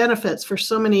many benefits for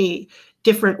so many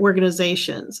different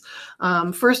organizations.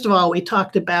 First of all, we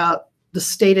talked about the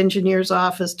State Engineer's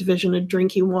Office, Division of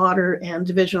Drinking Water, and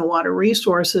Division of Water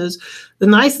Resources. The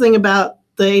nice thing about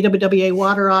the AWWA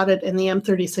Water Audit and the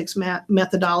M36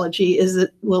 methodology is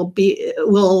it will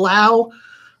allow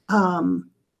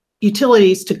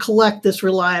utilities to collect this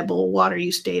reliable water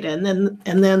use data, and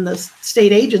then the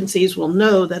state agencies will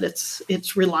know that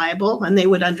it's reliable, and they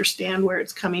would understand where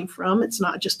it's coming from. It's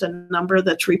not just a number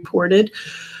that's reported.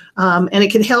 And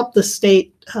it can help the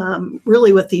state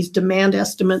really with these demand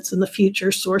estimates in the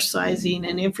future, source sizing,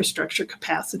 and infrastructure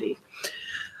capacity.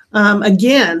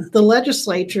 Again, the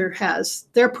legislature has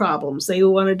their problems. They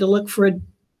wanted to look for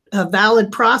a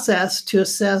valid process to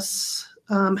assess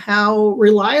how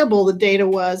reliable the data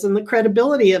was and the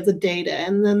credibility of the data.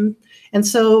 And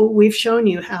so we've shown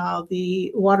you how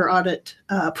the water audit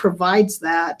provides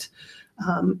that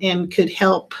and could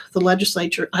help the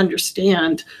legislature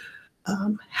understand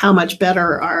how much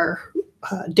better our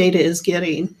data is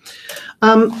getting.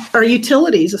 Our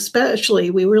utilities,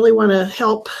 especially, we really want to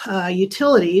help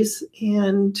utilities,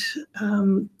 and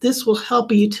this will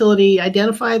help a utility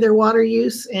identify their water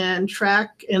use and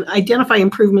track and identify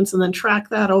improvements and then track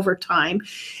that over time.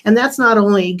 And that's not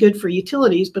only good for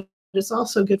utilities, but it's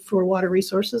also good for water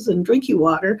resources and drinking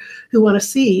water who want to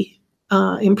see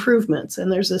improvements.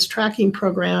 And there's this tracking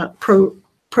protocol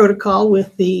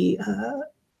with the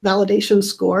validation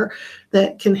score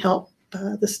that can help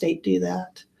the state do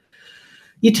that.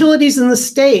 Utilities in the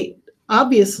state,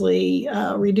 obviously,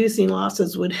 reducing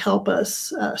losses would help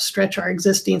us stretch our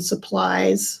existing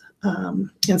supplies.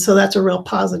 And so that's a real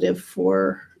positive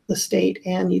for the state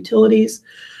and utilities.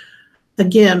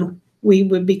 Again, we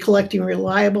would be collecting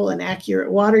reliable and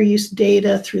accurate water use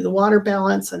data through the water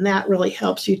balance, and that really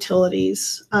helps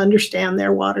utilities understand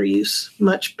their water use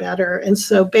much better. And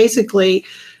so basically,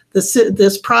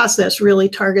 this process really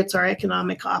targets our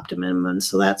economic optimum, and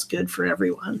so that's good for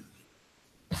everyone.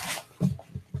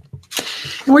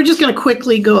 And we're just going to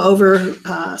quickly go over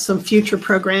some future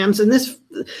programs. And this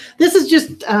is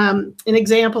just an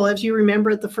example. As you remember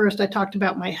at the first, I talked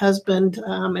about my husband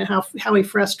and how he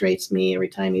frustrates me every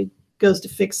time he goes to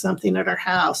fix something at our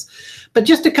house. But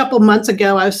just a couple months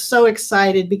ago, I was so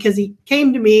excited because he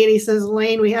came to me and he says,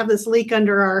 Elaine, we have this leak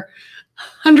under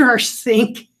our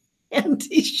sink. And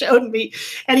he showed me,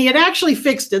 and he had actually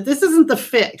fixed it. This isn't the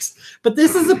fix, but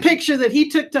this is a picture that he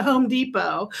took to Home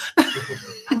Depot.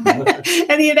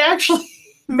 And he had actually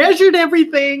measured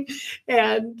everything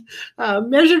and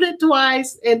measured it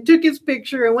twice and took his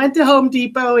picture and went to Home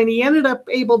Depot, and he ended up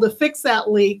able to fix that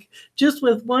leak just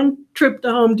with one trip to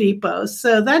Home Depot.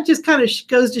 So that just kind of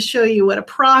goes to show you what a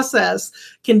process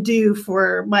can do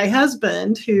for my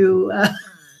husband, who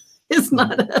is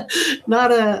not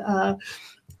a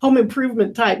home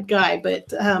improvement type guy,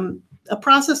 but a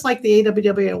process like the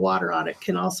AWWA Water Audit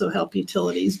can also help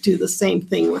utilities do the same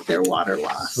thing with their water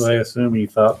loss. So I assume you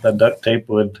thought that duct tape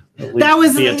would at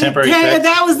least be a temporary fix?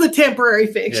 That was the temporary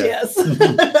fix, Yeah. yes.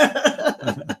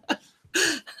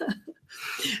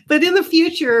 But in the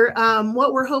future,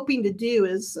 what we're hoping to do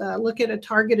is look at a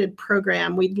targeted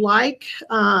program. We'd like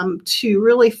to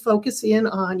really focus in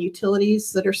on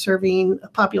utilities that are serving a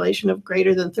population of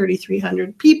greater than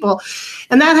 3,300 people.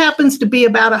 And that happens to be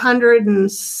about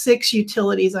 106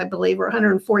 utilities, I believe, or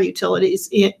 104 utilities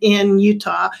in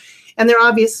Utah. And they're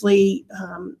obviously,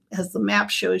 as the map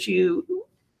shows you,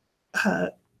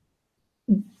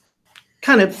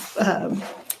 kind of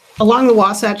along the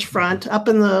Wasatch Front, up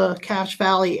in the Cache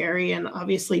Valley area, and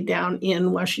obviously down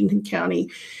in Washington County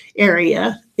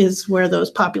area is where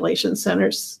those population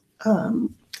centers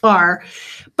are.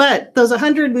 But those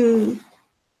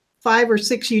 105 or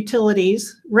 6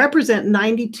 utilities represent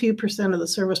 92% of the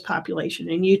service population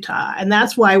in Utah. And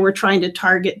that's why we're trying to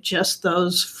target just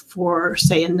those for,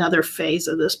 say, another phase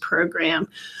of this program,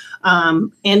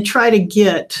 and try to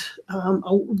get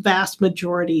a vast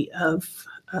majority of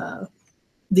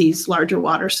these larger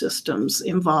water systems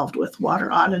involved with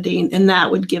water auditing, and that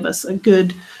would give us a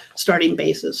good starting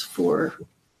basis for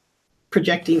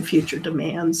projecting future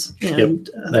demands. And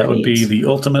that would be the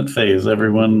ultimate phase,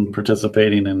 everyone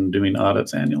participating and doing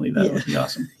audits annually. That would be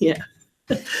awesome. Yeah.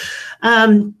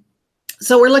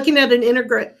 So we're looking at an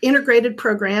integrated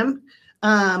program.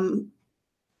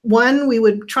 One, we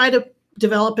would try to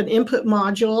develop an input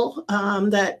module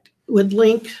that would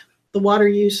link the water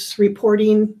use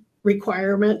reporting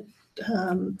requirement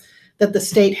that the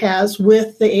state has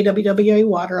with the AWWA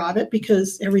water audit,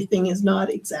 because everything is not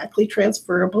exactly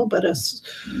transferable, but a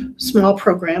small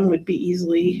program would be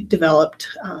easily developed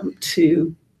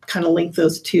to kind of link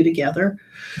those two together.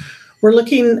 We're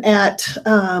looking at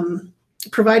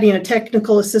providing a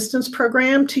technical assistance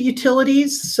program to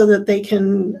utilities so that they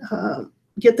can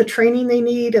get the training they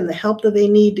need and the help that they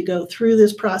need to go through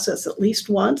this process at least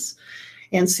once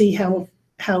and see how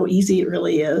easy it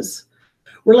really is.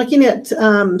 We're looking at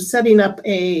setting up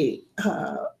a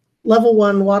level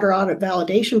 1 water audit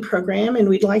validation program, and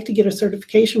we'd like to get a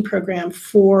certification program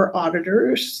for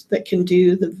auditors that can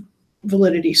do the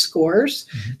validity scores,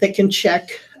 that can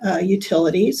check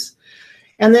utilities.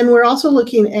 And then we're also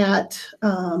looking at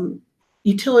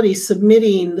utilities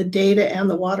submitting the data and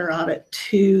the water audit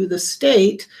to the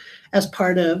state as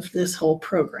part of this whole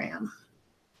program.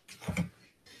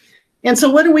 And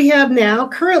so what do we have now?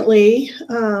 Currently,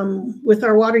 with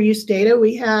our water use data,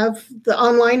 we have the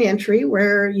online entry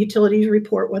where utilities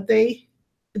report what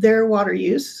their water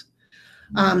use.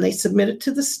 They submit it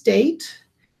to the state,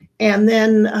 and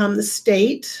then the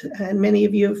state, and many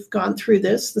of you have gone through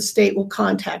this, the state will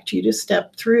contact you to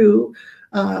step through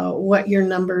where your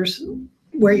numbers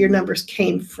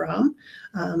came from.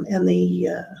 And the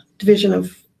Division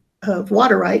of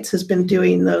Water Rights has been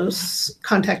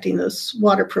contacting those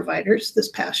water providers this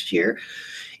past year.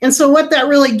 And so what that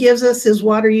really gives us is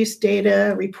water use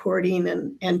data, reporting,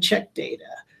 and check data.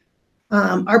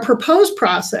 Our proposed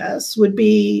process would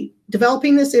be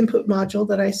developing this input module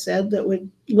that I said that would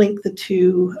link the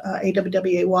two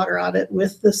AWWA water audit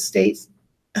with the state's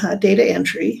data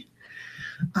entry.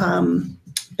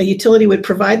 A utility would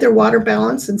provide their water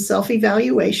balance and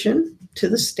self-evaluation to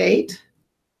the state.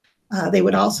 They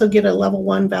would also get a level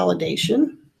 1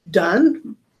 validation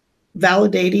done,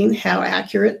 validating how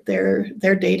accurate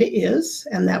their data is,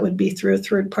 and that would be through a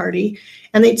third party,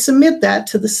 and they'd submit that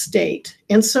to the state.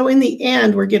 And so in the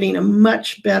end, we're getting a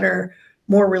much better,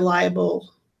 more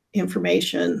reliable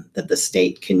information that the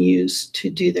state can use to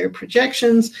do their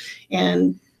projections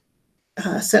and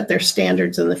set their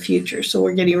standards in the future. So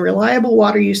we're getting reliable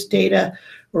water use data,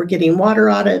 we're getting water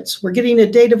audits, we're getting a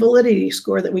data validity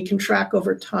score that we can track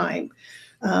over time.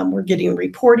 We're getting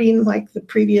reporting like the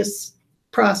previous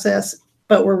process,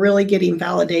 but we're really getting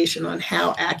validation on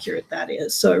how accurate that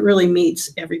is. So it really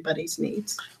meets everybody's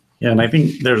needs. Yeah, and I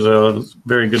think there's a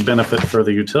very good benefit for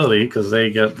the utility because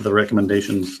they get the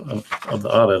recommendations of the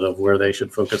audit of where they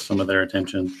should focus some of their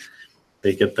attention.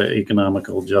 They get the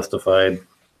economical justified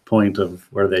point of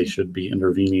where they should be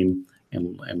intervening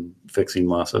and fixing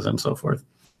losses and so forth.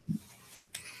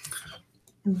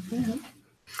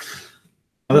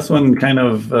 This one kind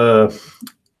of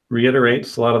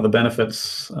reiterates a lot of the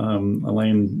benefits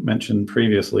Alane mentioned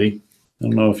previously. I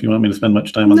don't know if you want me to spend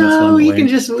much time on this one. No, you Alane. can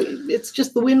just, it's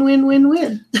just the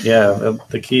win-win-win-win. Yeah,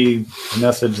 the key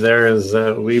message there is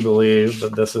that we believe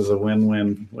that this is a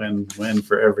win-win-win-win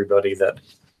for everybody that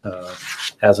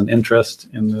has an interest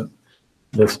in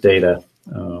this data,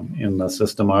 in the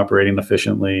system operating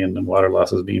efficiently and the water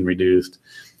losses being reduced.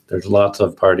 There's lots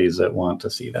of parties that want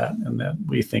to see that, and that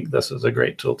we think this is a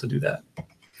great tool to do that.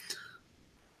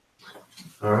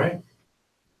 All right.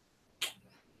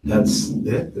 That's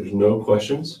it. There's no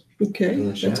questions. Okay,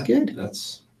 that's good.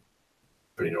 That's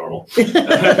pretty normal. Thank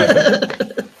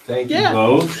you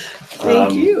both.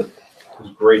 Thank you. It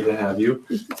was great to have you.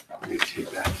 Let me take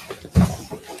that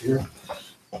here.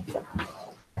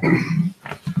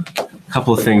 A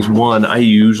couple of things. One, I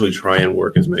usually try and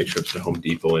work as many trips to Home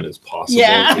Depot in as possible.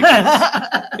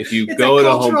 Yeah. If you go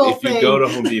to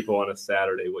Home Depot on a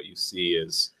Saturday, what you see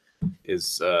is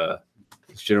it's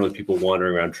generally people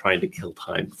wandering around trying to kill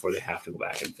time before they have to go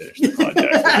back and finish the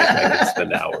project. I can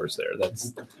spend hours there.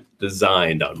 That's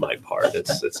designed on my part.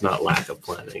 It's not lack of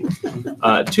planning.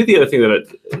 To the other thing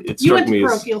that it struck me is, you went to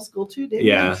parochial school too, didn't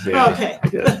you? Yeah. Oh, okay. I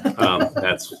did.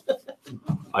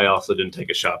 I also didn't take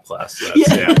a shop class. So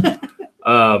that's,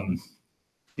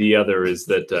 the other is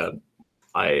that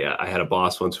I had a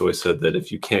boss once who always said that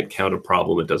if you can't count a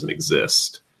problem, it doesn't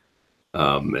exist.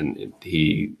 And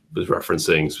he was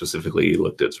referencing specifically, he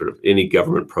looked at sort of any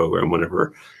government program,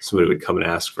 whenever somebody would come and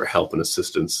ask for help and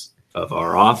assistance of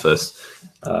our office,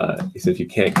 he said, if you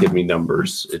can't give me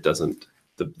numbers, it doesn't,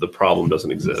 the problem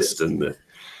doesn't exist. And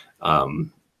I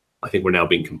think we're now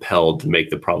being compelled to make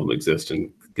the problem exist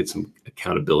and get some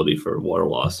accountability for water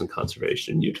loss and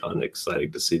conservation in Utah. And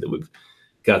exciting to see that we've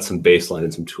got some baseline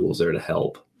and some tools there to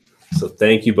help. So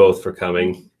thank you both for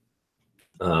coming.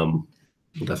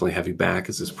 We'll definitely have you back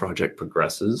as this project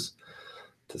progresses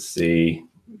to see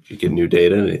if you get new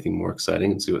data and anything more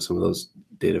exciting and see what some of those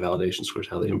data validation scores,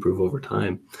 how they improve over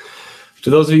time. To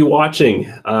those of you watching,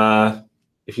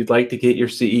 if you'd like to get your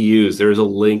CEUs, there's a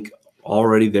link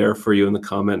already there for you in the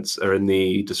comments or in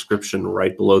the description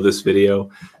right below this video.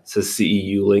 It says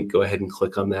CEU link. Go ahead and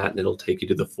click on that and it'll take you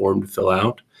to the form to fill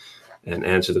out and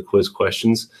answer the quiz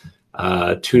questions.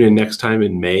 Tune in next time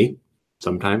in May,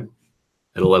 sometime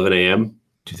at 11 a.m.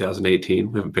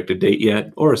 2018. We haven't picked a date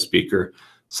yet or a speaker.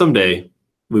 Someday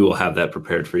we will have that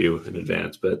prepared for you in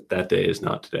advance, but that day is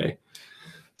not today.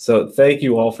 So thank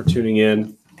you all for tuning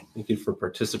in. Thank you for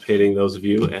participating, those of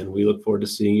you, and we look forward to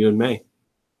seeing you in May.